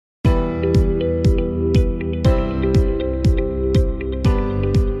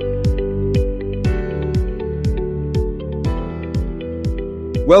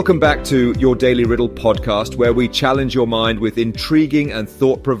Welcome back to your Daily Riddle podcast, where we challenge your mind with intriguing and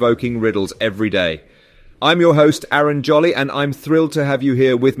thought-provoking riddles every day. I'm your host, Aaron Jolly, and I'm thrilled to have you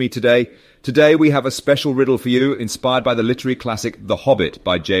here with me today. Today we have a special riddle for you, inspired by the literary classic The Hobbit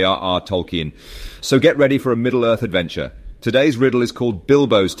by J.R.R. Tolkien. So get ready for a Middle-earth adventure. Today's riddle is called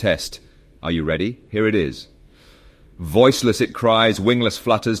Bilbo's Test. Are you ready? Here it is. Voiceless it cries, wingless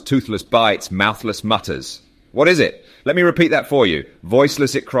flutters, toothless bites, mouthless mutters. What is it? Let me repeat that for you.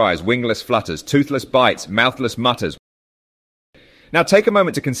 Voiceless it cries, wingless flutters, toothless bites, mouthless mutters. Now take a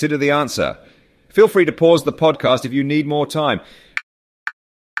moment to consider the answer. Feel free to pause the podcast if you need more time.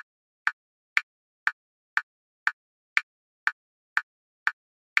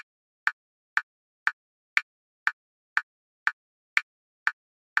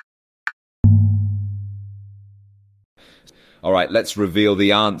 All right, let's reveal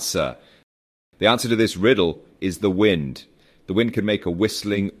the answer. The answer to this riddle is the wind. The wind can make a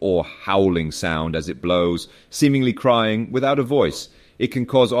whistling or howling sound as it blows, seemingly crying without a voice. It can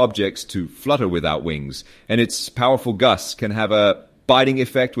cause objects to flutter without wings, and its powerful gusts can have a biting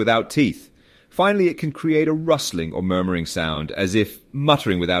effect without teeth. Finally, it can create a rustling or murmuring sound, as if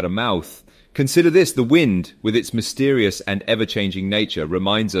muttering without a mouth. Consider this, the wind, with its mysterious and ever-changing nature,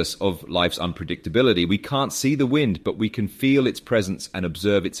 reminds us of life's unpredictability. We can't see the wind, but we can feel its presence and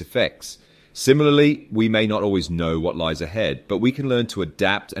observe its effects. Similarly, we may not always know what lies ahead, but we can learn to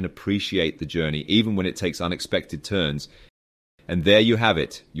adapt and appreciate the journey, even when it takes unexpected turns. And there you have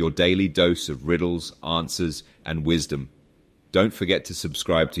it, your daily dose of riddles, answers, and wisdom. Don't forget to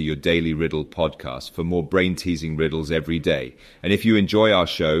subscribe to your Daily Riddle podcast for more brain-teasing riddles every day. And if you enjoy our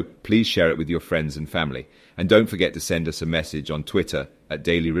show, please share it with your friends and family. And don't forget to send us a message on Twitter at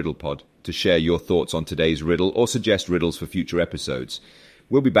Daily Riddle Pod to share your thoughts on today's riddle or suggest riddles for future episodes.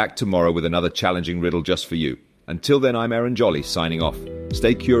 We'll be back tomorrow with another challenging riddle just for you. Until then, I'm Aaron Jolly signing off.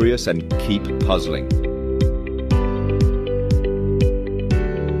 Stay curious and keep puzzling.